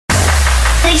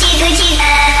We'll be right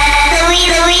back.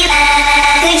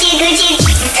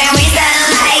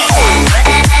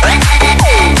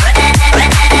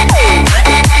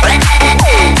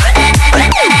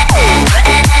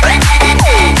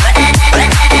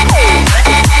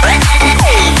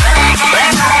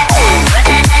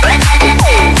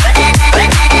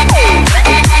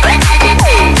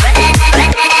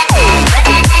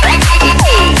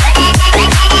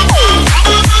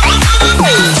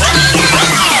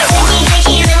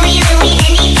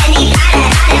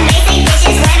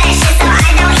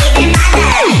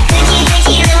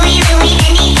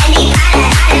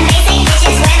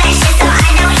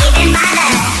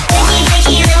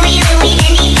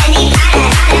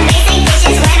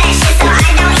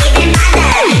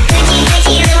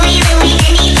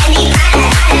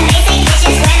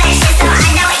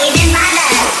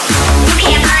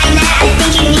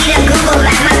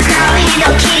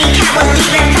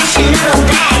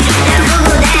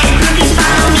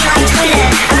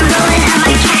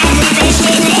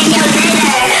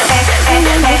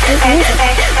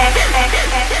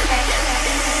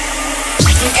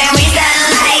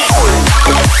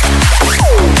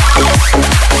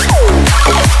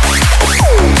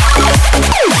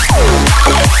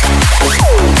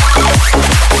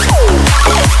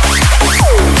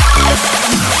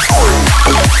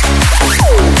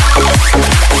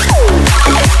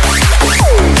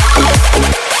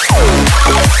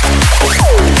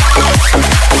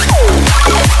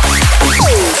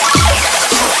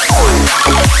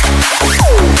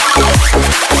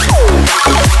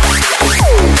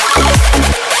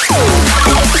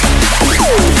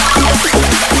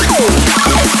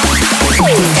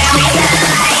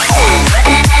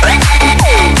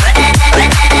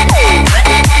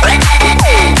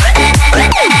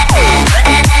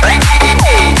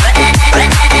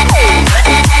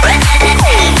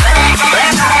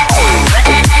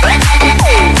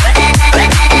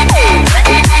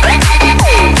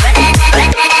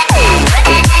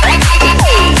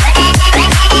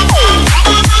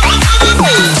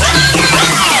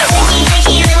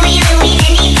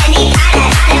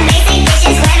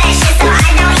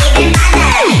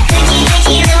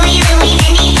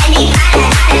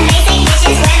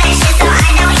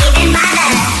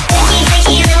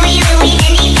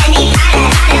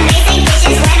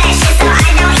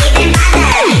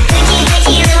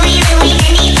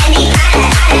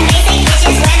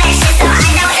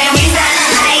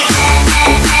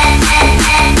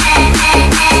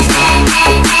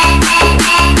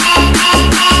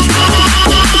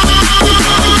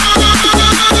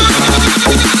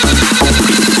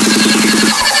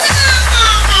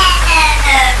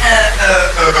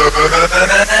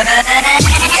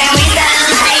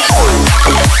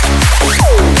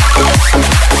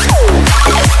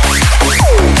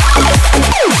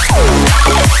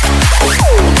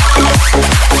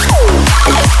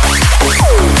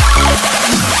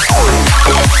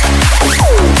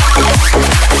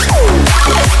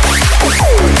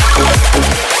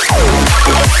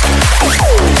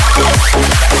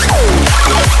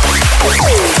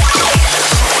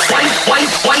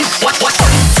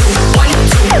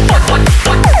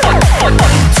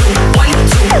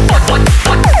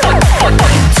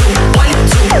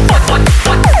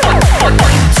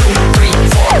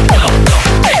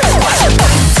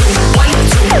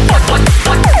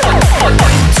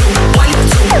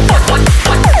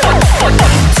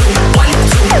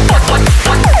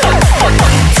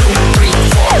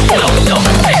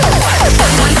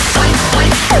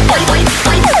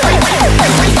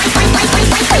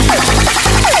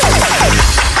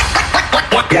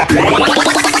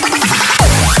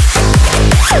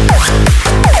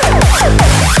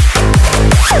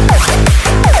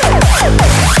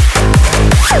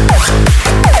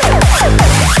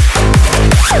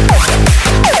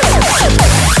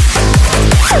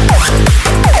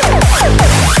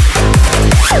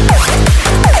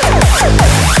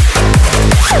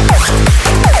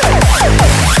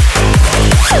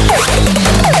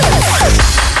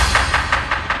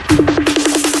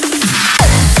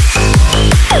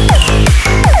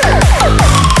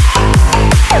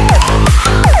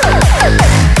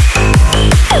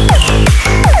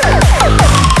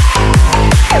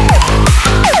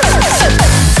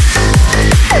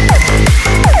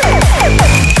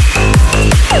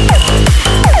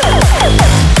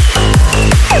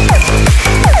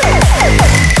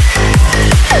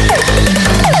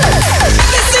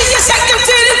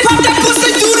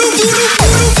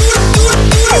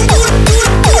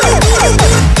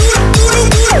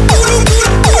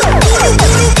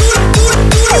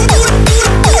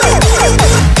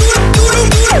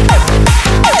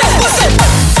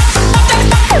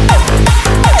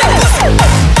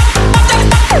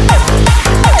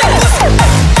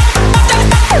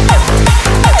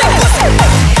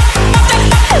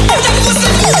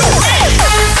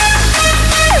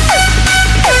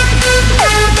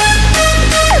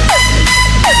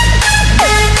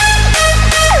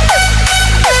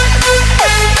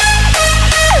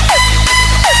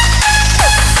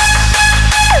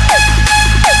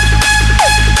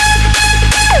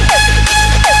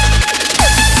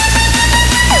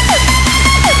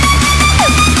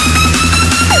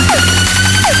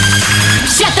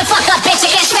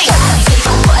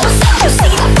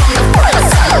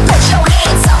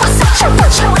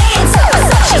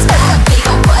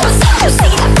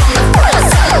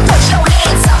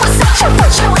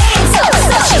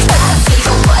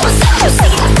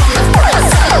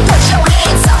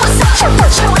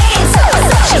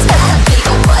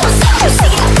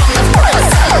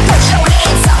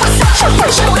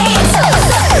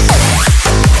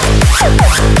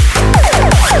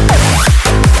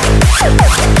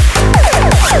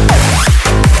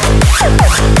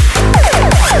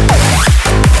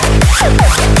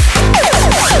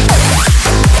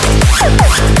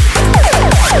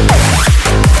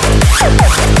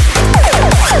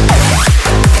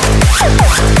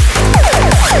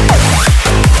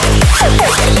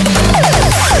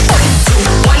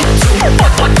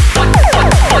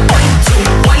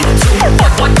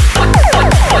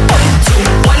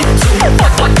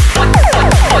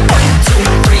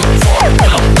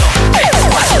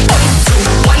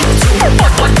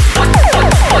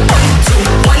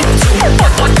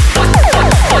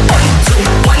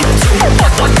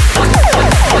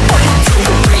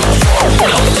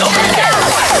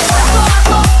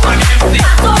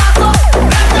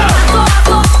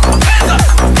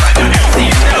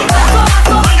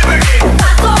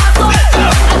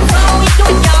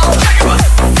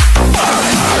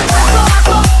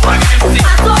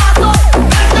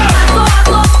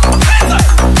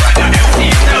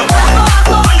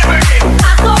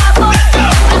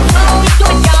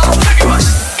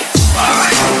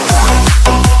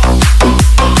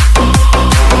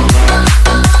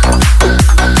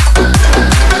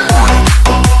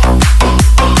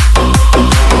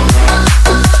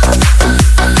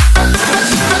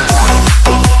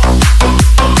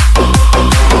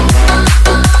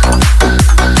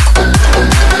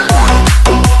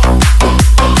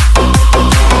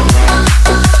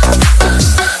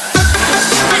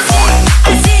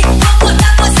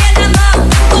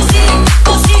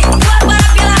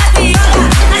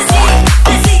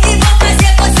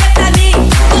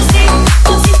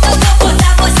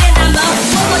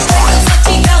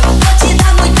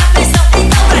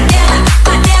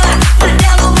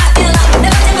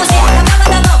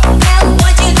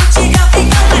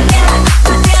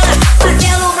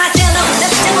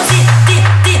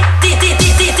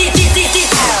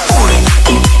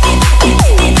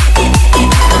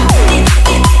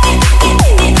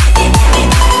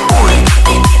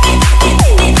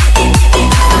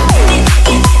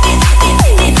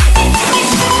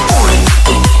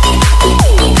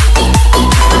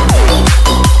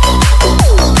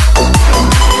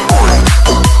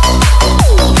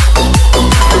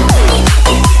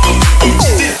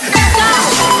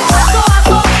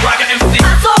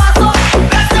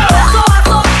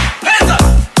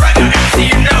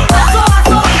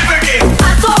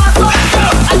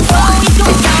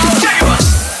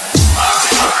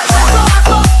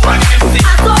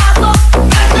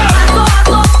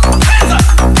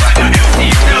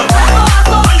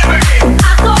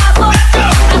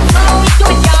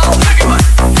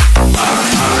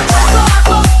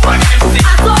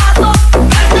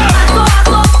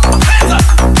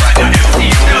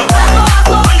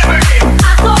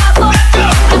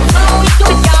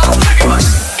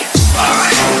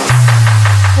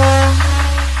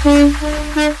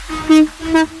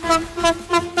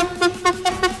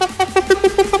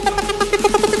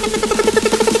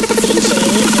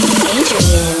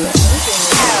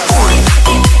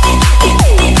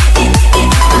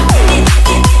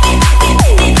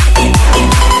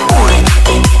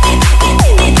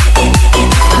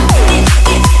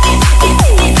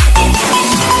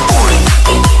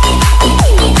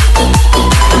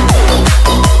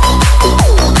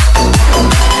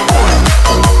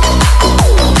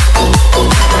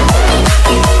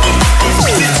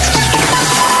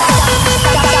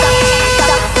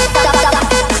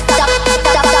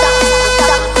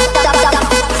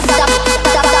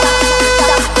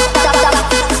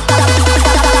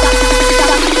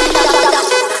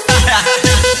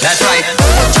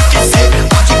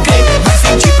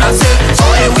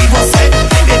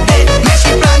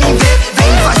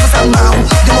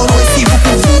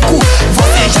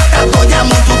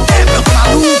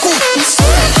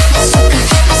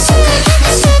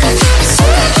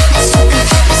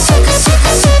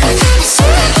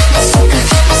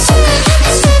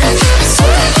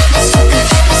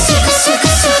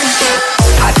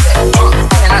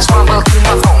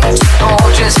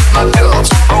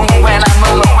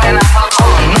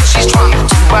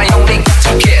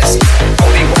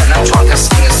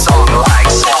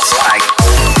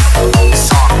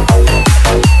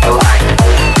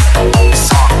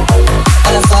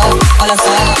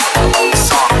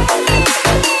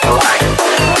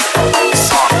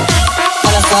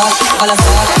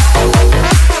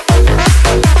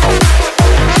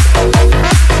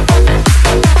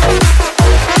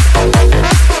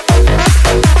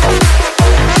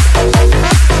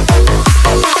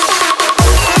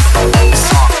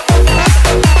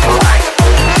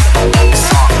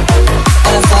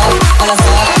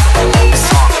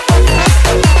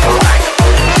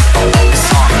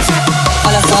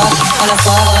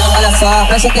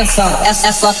 preste atenção. Essa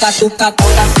é só catuca.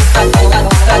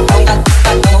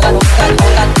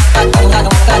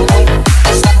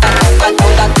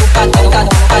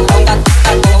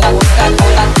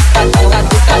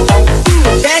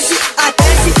 Desce,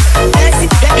 desce, desce,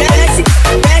 desce,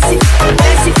 desce,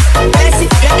 desce, desce,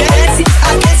 desce,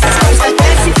 aquece as costas,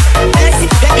 desce, desce,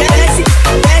 desce,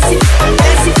 desce,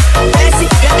 desce, desce,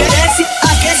 desce,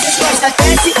 aquece as costas,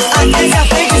 desce, aquece a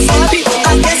frente, sobe,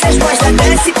 aquece as costas,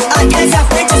 desce, aquece a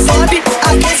frente, sobe,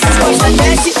 aquece as costas,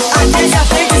 desce, aquece a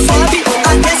frente, sobe,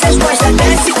 aquece as costas,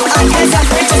 desce, aquece a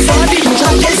frente, sobe,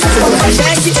 aquece as costas,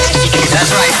 desce.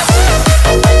 That's right.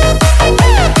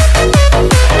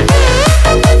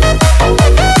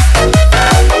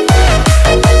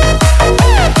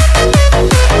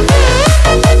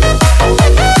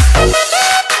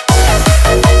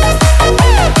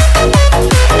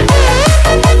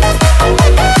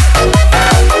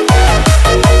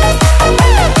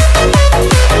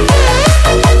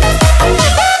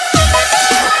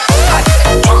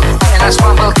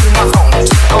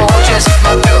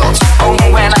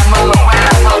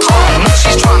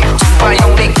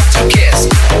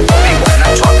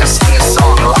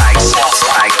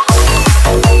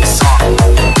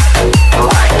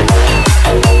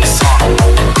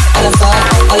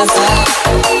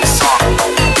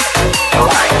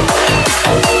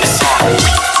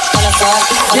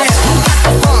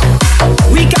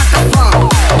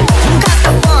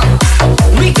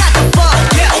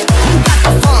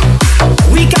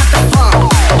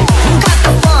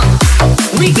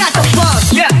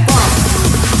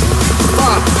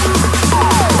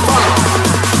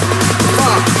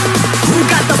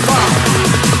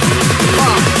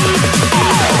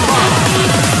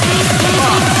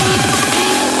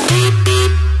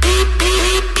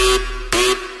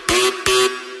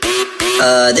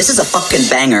 This is a fucking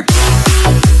banger.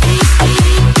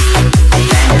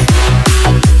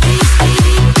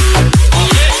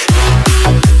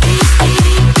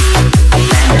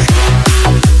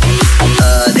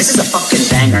 This is a fucking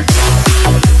banger.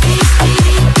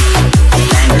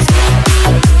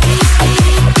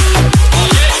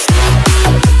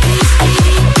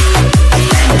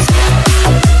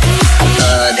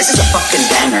 This is a fucking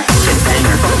banger.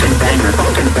 Fucking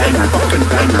banger. Fucking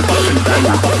banger. Fucking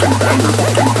banger. Fucking banger.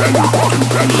 Fucking banger. Fucking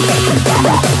banger.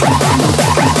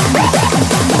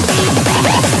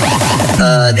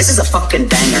 This is a fucking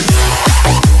banger.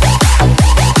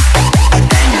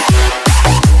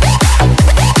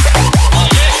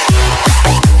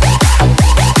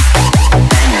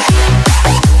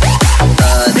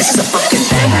 This is a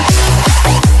fucking banger.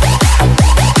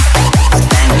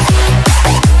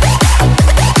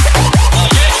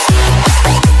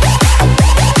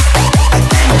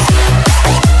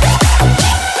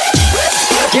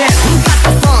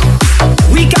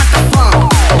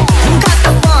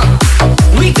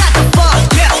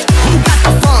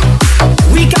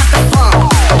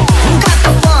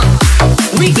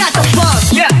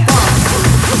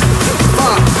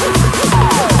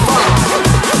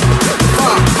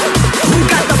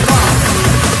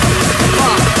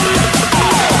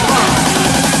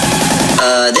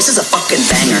 This is a fucking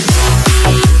banger.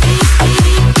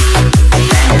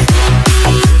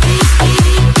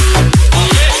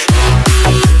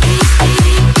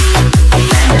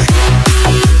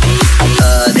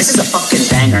 This is a fucking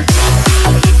banger.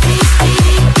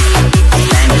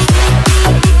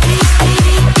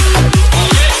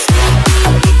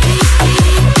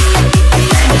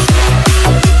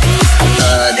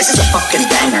 This is a fucking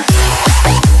banger.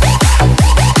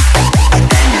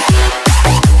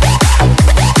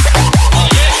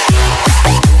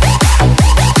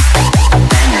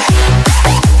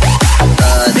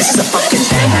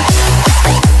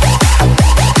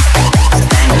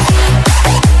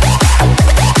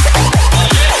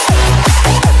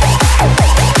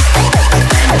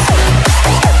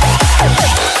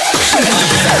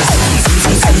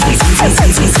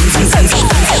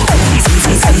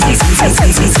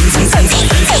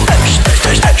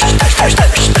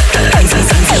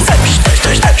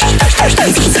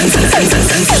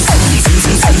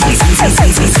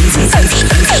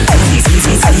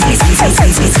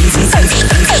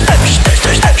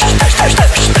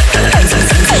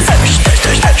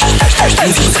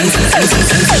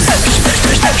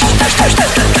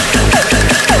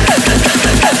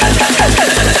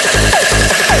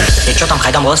 Что там,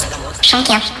 қайдан боласың?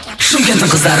 Шымкент. Шымкенттің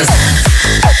қыздары.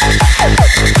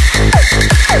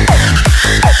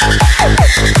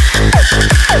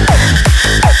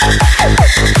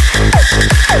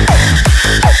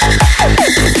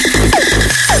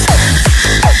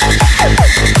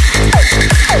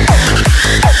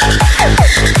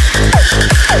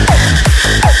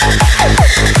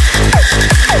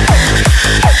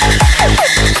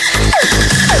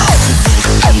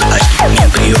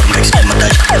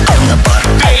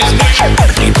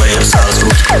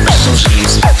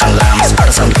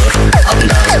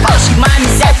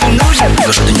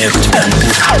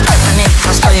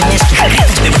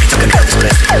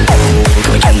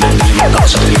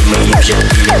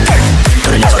 жетпейді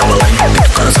түріне қарап алайын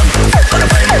бүйтіп қарасам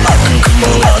қарапайым атын кім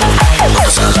болады онда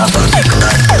саған бар екі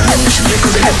тай менің ішімде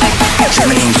көбелек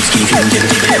жүрмін индийский фильмдегі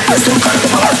тербелеп көзім қарып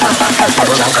маған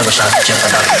барлығын қазақша жер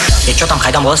қатар че там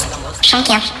қайдан боласың?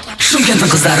 Шымкент. Шымкенттің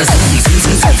қыздары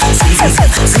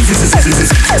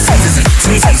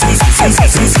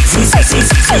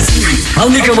ал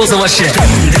микро болса вообще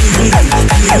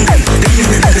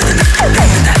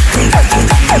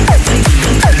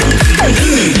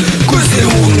көздері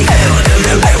оның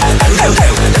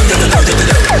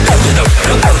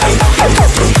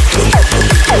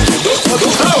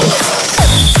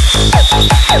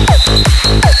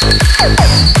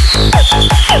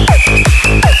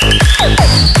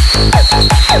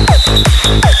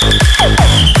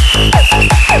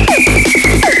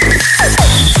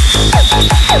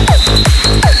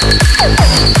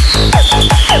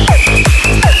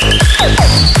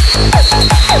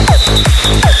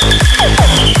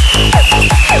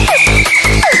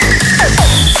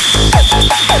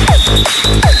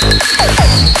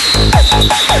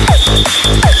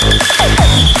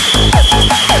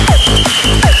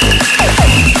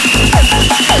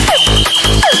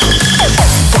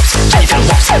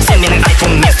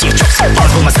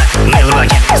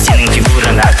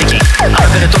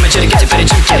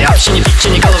вообще не пить,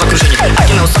 не головокружение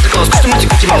Окинул сотый класс, что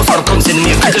мультик, Микки Маус, Арком, Зен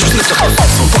Мир Это же что хаус,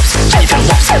 Дженнифер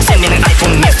Лопс Все менің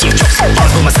айфон, мен Стив Джобс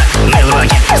Баланс болмаса,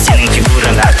 мейловаген Сенің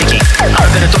фигурың артыгең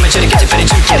Арбері Том и Джерри, Кэти Перри,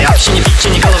 Джим Керри Вообще не пить,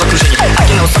 не головокружение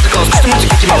Окинул сотый класс, что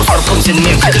мультик, Микки Маус, Арком, Зен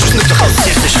Мир Это же что хаус,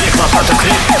 сердце, швек, лопата,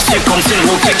 крик Стиком, сын,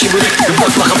 лук, чебурек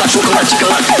Любовь, махаббат, шоколад,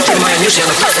 шоколад Ты моя нежная,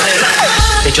 но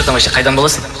классная Ты что там вообще, қайдан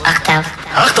боласың? Ақтау.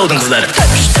 Ақтаудың қыздары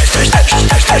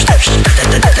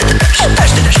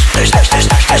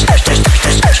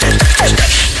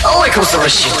Ой, круто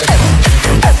вообще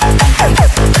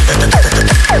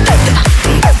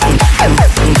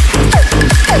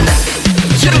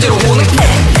Ердер оның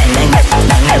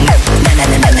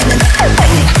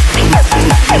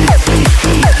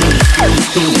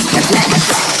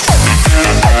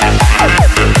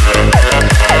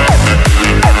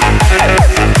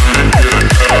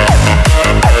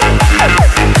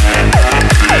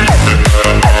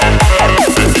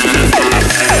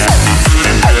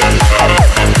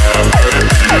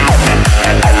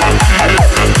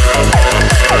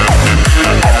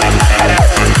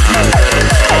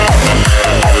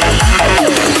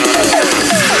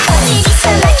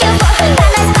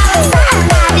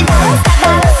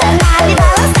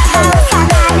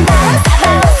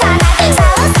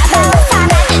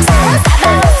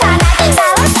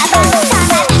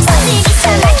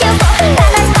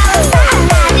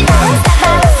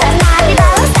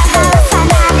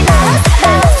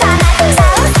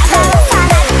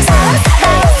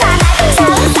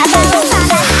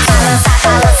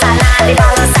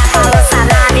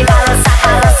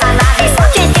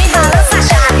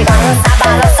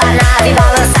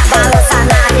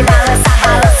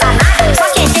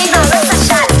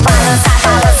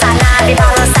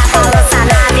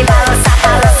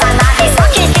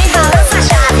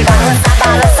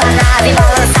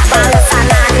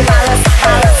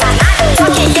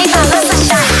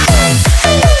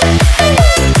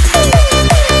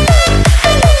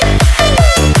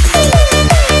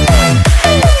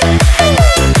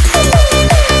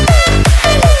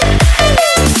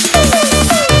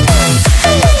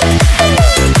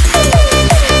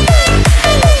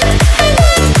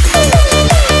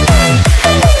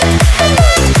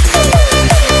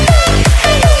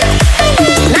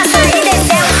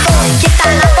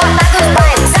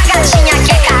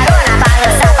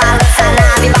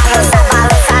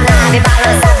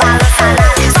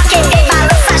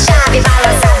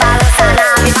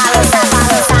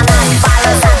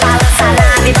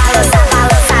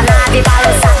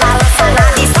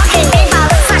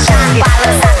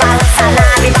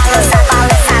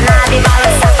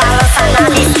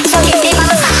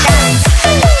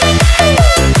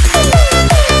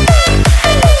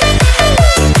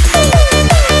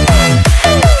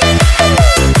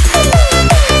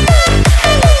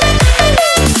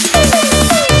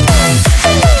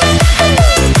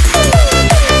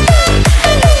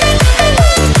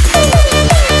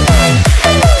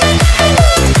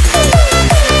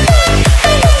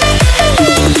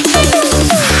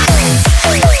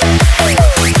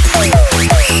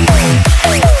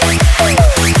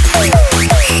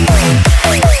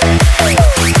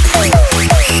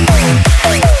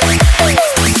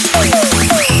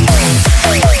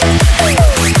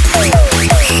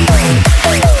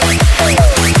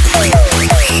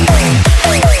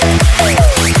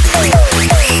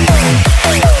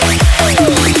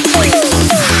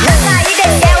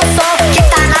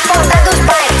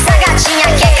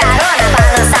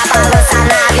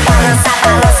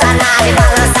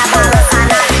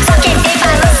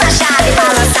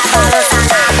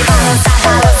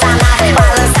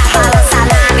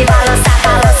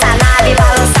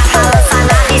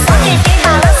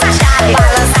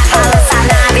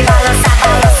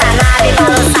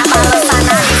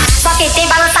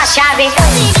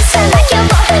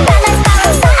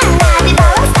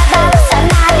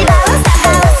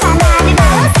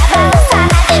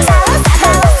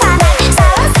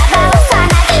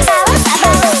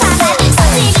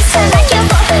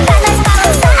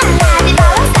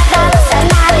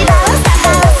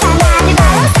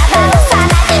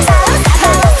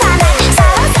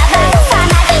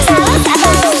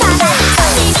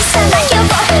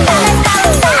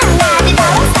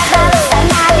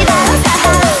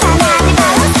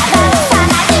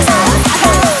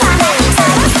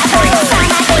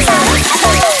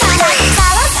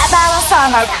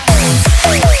sana.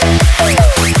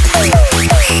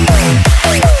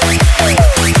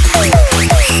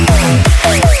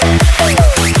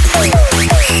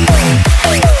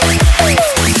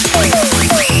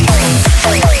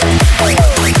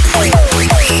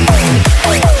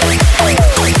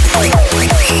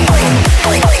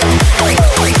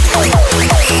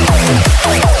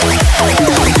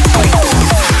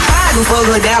 O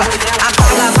fogo dela,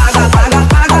 apaga, apaga, apaga,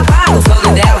 apaga, apaga o fogo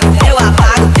dela. Eu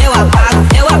apago, eu apago,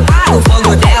 eu apago o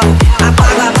fogo dela.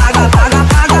 Apaga, apaga, apaga,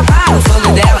 apaga, apaga o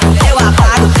fogo dela. Eu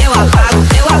apago, eu apago,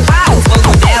 eu apago o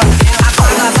fogo dela.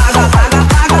 Apaga, apaga, apaga,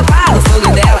 apaga, apaga o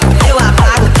fogo dela. Eu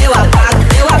apago, eu apago,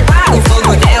 eu apago o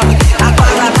fogo dela.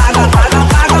 Apaga, apaga, apaga,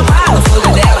 apaga, apaga o fogo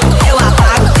dela. Eu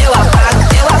apago, eu apago,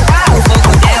 eu apago o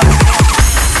fogo dela.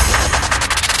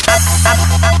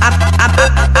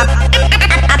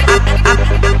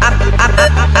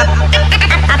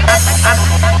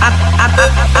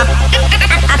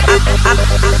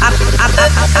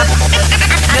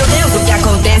 Meu Deus, o que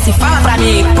acontece? Fala pra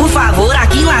mim, por favor.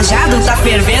 Aqui em Lajado tá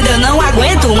fervendo, eu não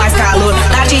aguento mais calor.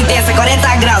 Tarde intensa,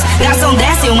 40 graus. Garçom,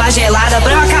 desce uma gelada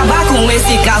pra eu acabar com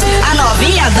esse caos. A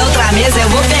novinha da outra mesa, eu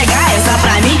vou pegar essa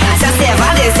pra mim. Se a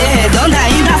ceva descer redonda,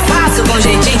 ainda faço com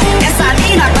jeitinho. Essa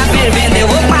mina tá fervendo, eu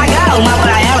vou pagar uma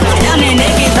pra ela. É o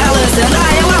neném que tá lançando,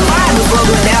 aí eu apago o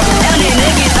fogo dela. É o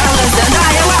neném que tá lançando,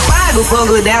 aí eu apago o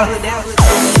fogo dela.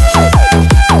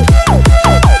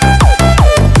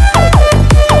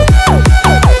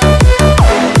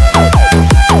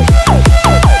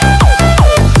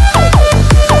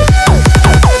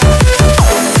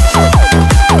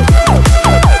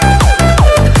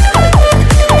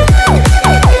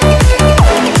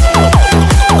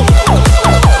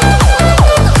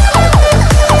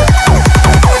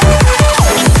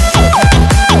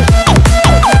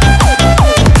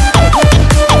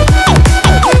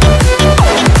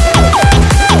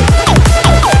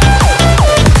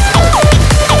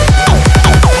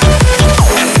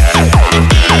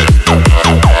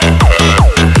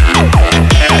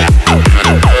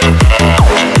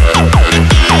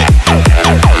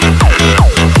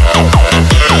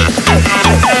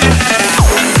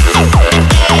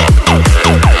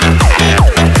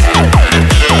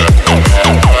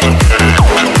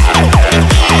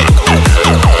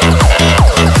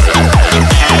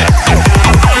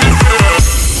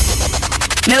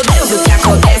 Meu Deus, o que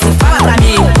acontece? Fala pra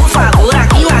mim, por favor.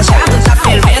 Aqui em Lajado tá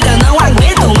fervendo, eu não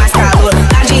aguento mais calor.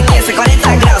 Tarde intensa,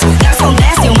 40 graus. Garçom,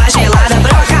 desce uma gelada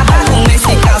pra eu acabar com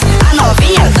esse caos. A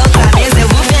novinha da outra mesa, eu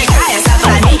vou pegar essa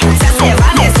pra mim. Se a ceva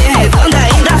descer redonda,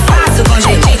 ainda faço com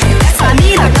jeitinho. Essa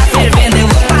mina tá fervendo, eu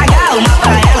vou pagar uma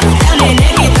pra ela. É o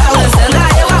neném que tá lançando,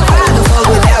 aí eu apago o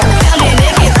fogo dela. É o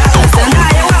neném que tá lançando,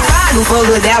 aí eu apago o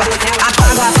fogo dela.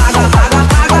 Apaga, apaga, apaga,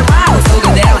 apaga, apaga o fogo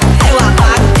dela. Eu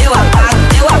apago, eu apago,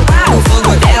 eu apago o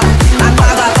fogo dela. Apaga,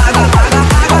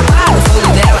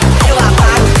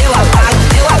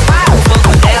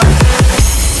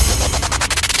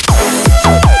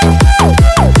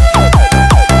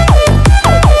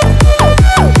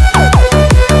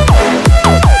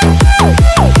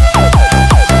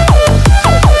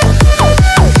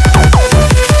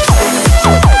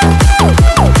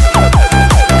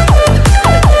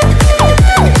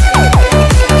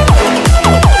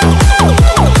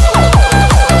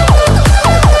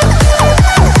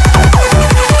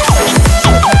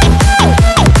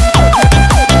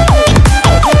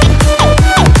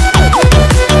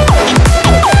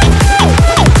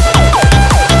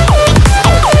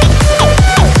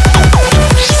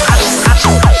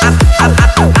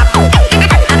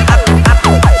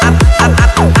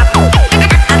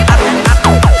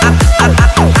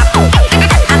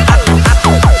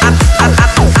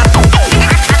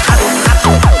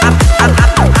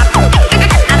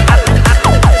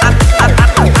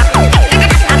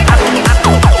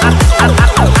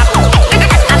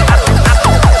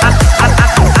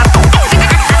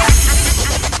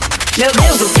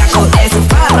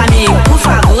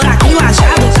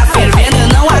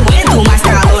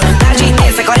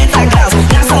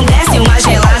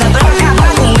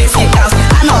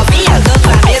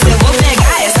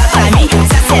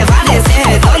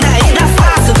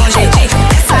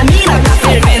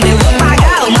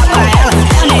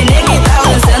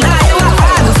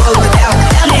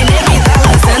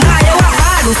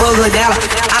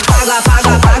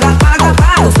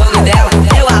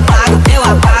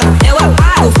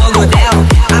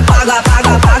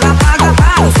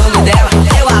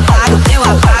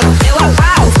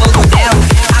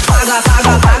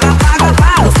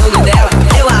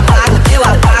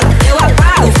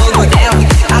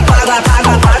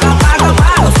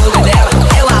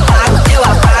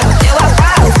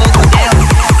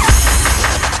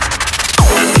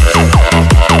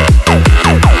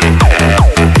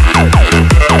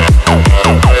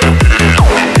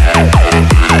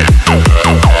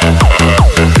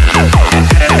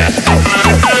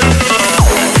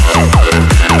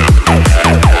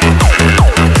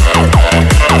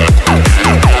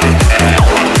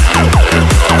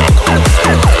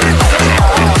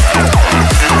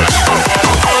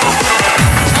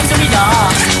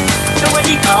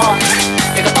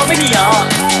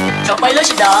 找快乐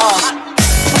是的，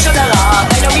不受打扰，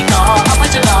来到一个阿爸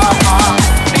着了，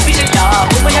没闭着眼，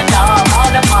不会让他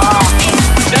怕的怕，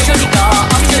不要说你的，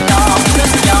阿咪着的，不要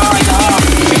死呀呀，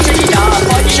没着你的，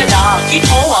快点上的，一头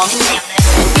王。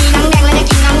มีน้ำแดงและได้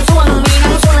กินน้ำส้วมมีน้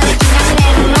ำส้วมและได้กินน้ำแด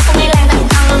งนกก็ไม่แรงแต่กู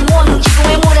ทางมันม่วงชิคกูไ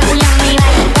ม่มั่วแต่กูยังมีแร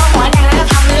งว่าหัวแดงแล้วก็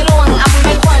ทำเนื้อร่วงเอามึงไป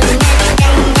ขวนในแก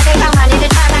งไม่ได้ตั้งมาได้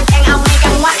ท่าทางแกงเอาไม่กั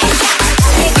งวะ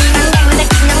มีน้ำแดงและได้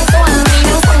กินน้ำส้วมมี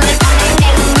น้ำส้วมและได้กินน้ำแด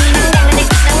งมีน้ำแดงและได้กิ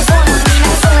นน้ำ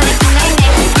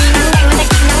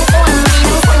ส้วมมี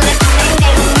น้ำส้วมและได้กินน้ำแด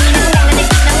งมีน้ำแดงและได้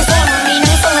กินน้ำส้วมมีน้ำส้วมและได้กินน้ำแดงมีน้ำแดงและได้กินน้ำส้วมมี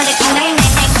น้ำส้มและได้กินน้ำ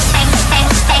แดง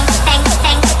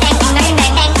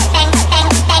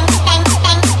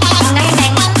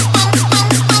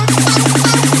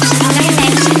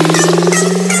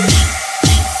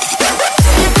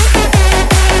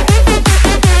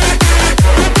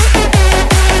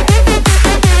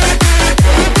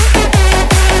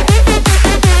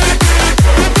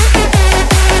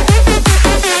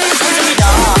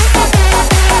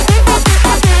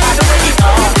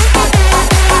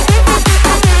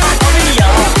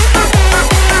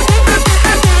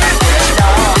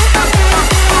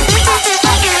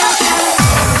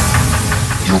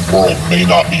May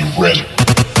not be ready.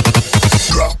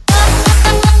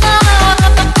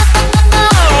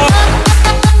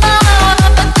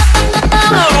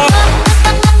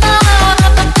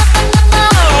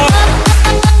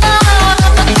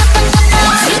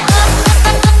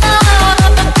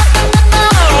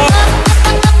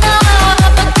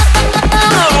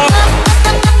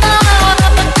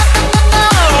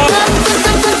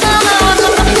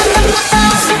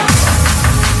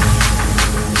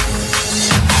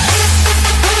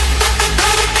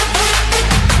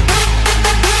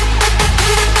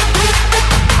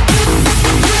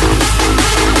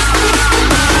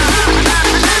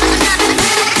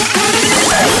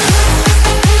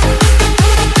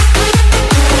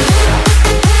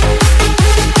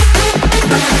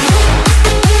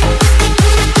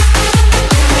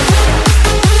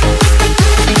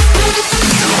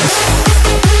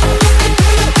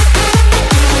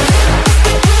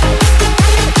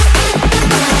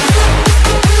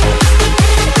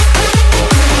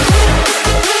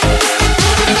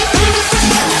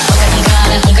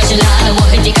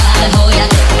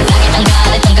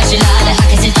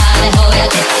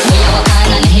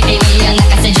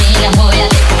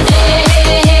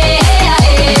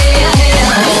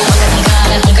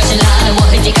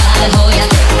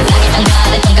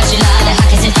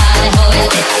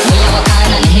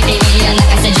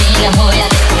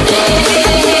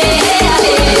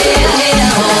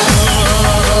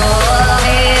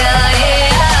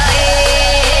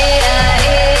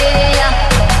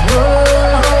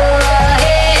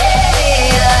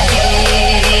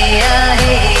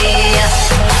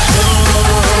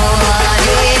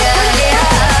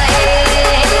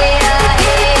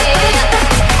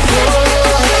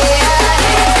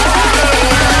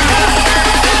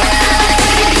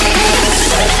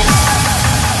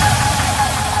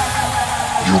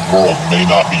 World may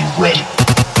not be ready.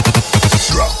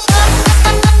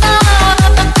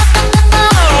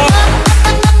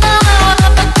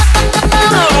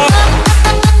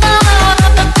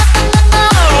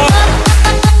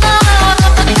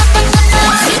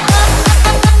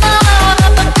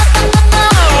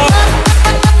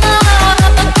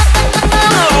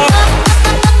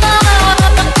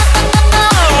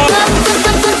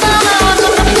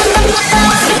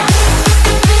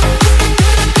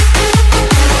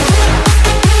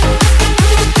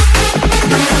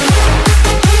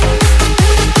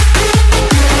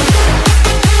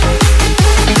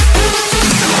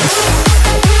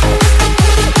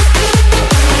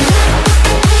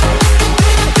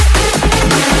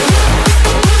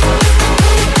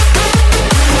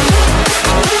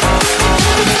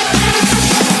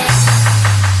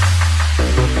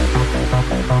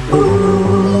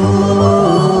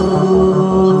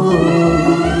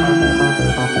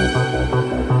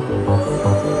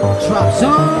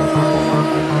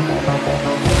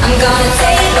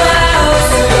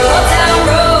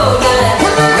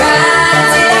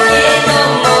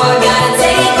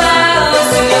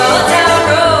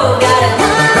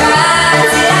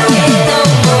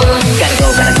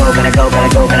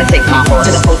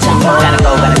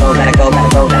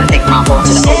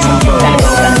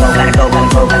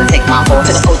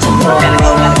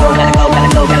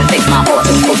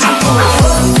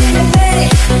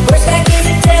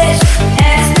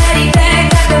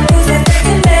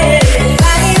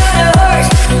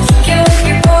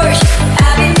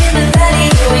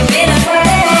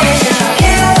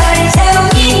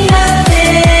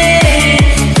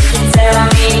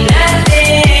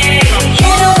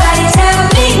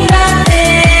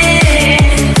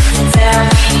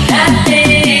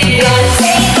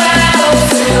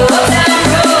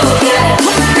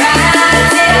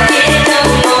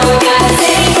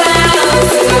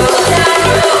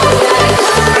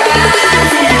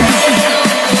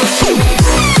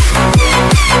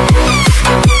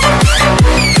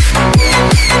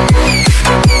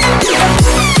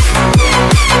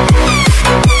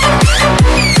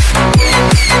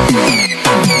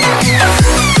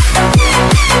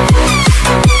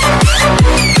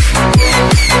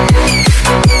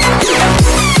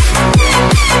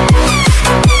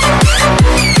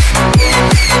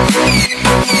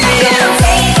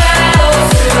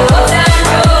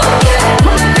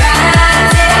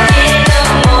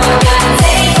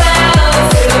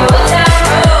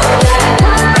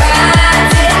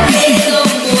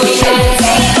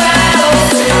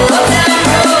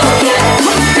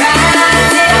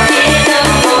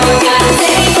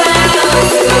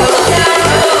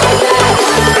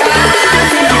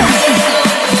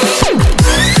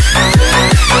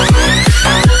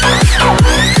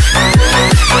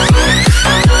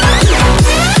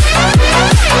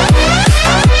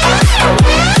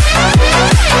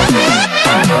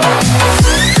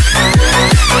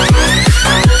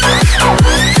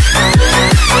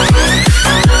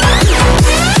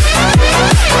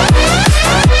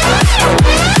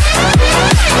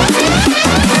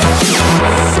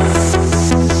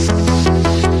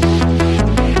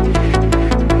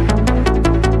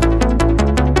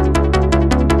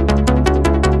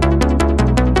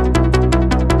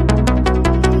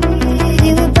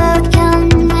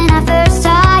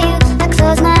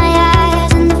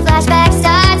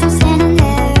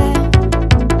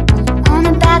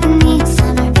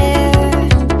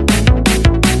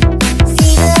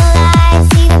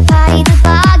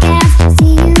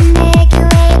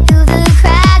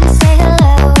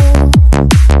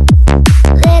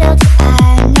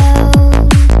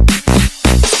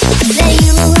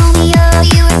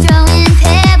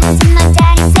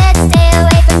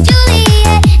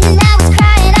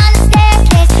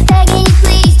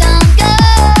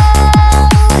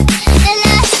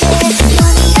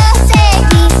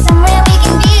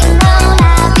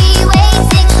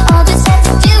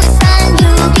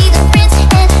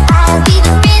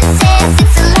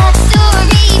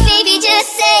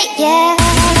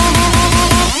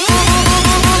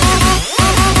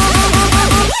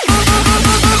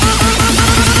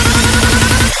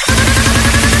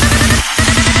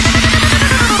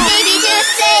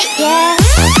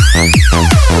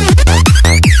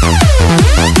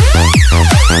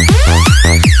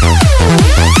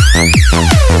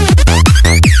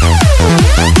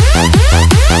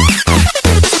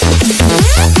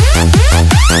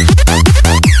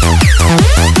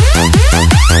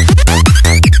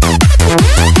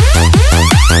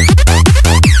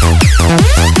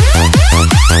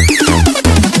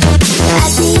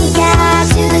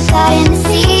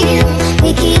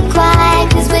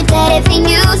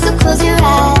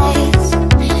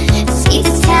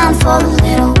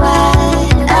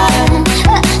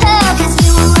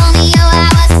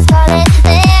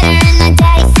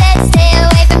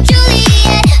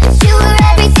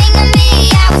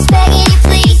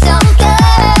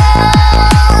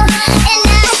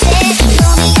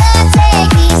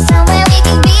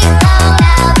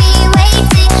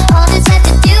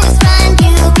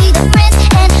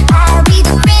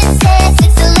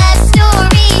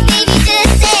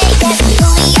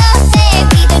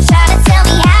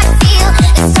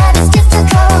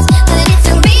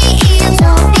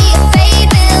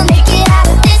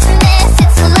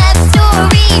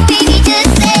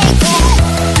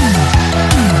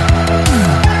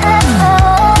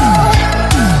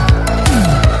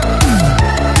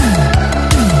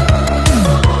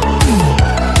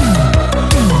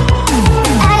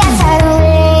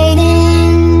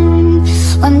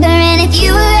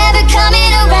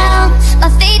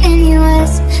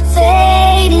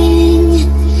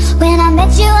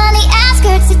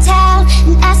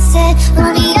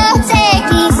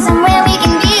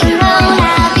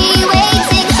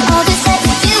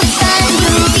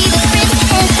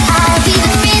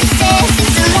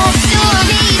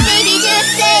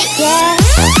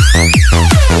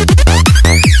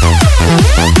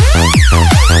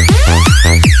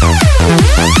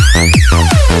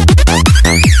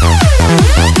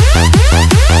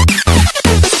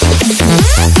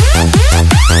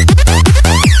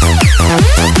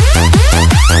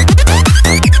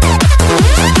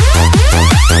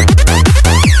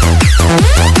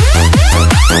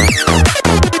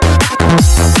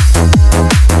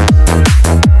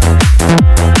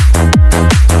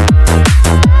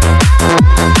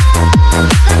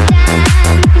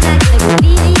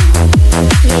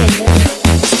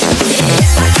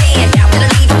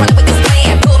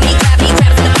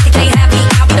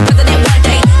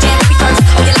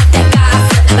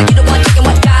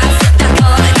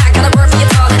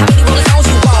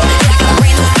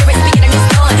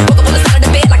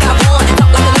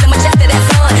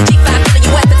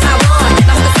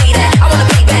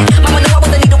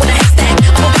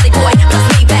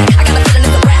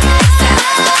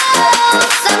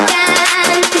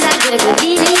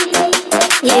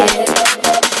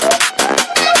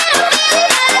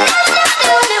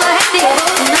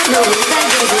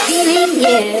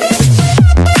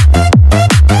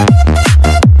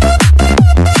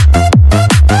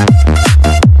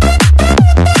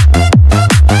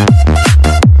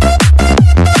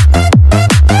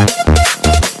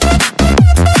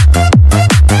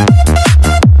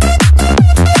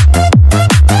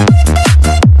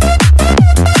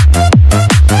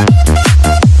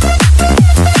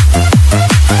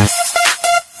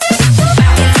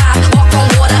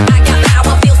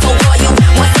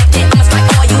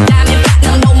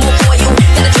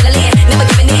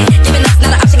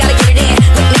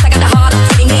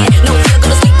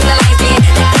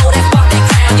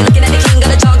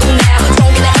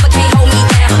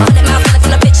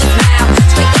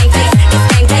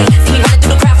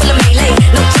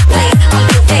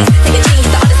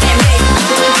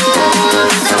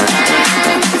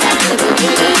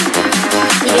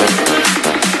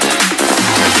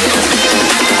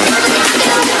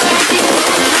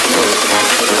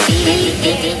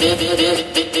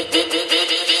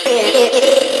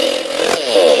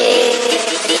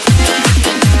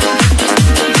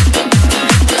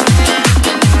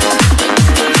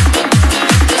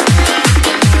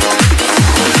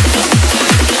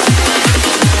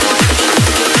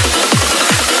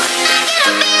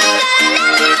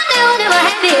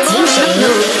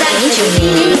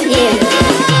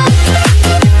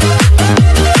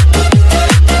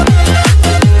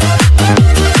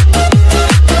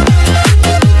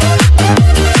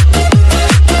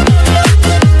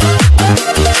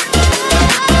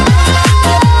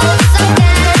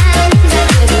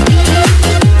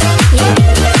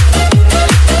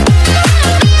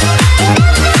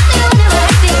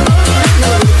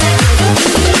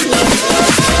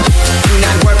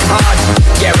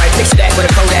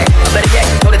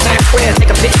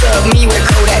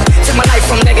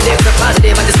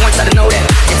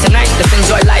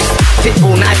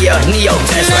 Manyao,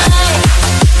 that's right.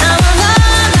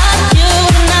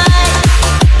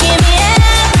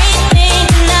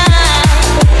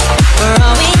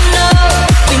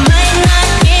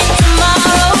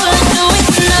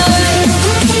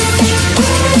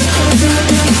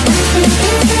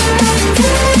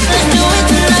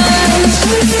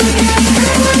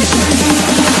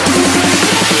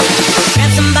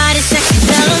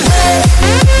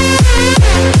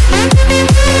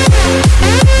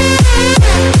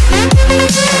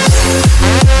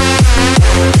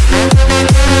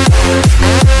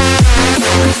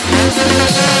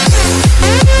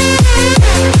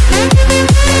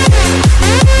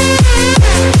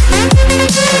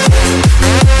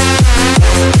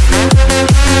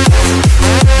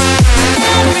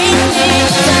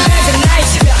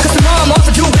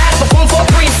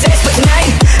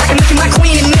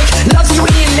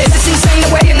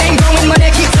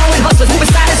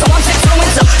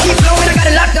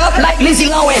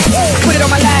 Put it on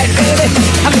my life, baby.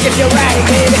 I'ma give you a ride,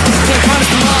 baby. Can't promise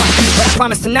tomorrow, but I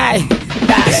promise tonight.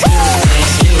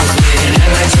 Excuse me, and I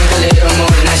might drink a little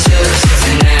more than I should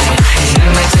tonight. And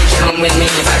I might take you home with me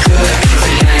if I could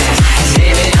tonight.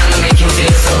 Baby, I'ma make you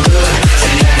feel so good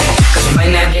tonight. 'Cause we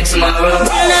might not get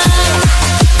tomorrow.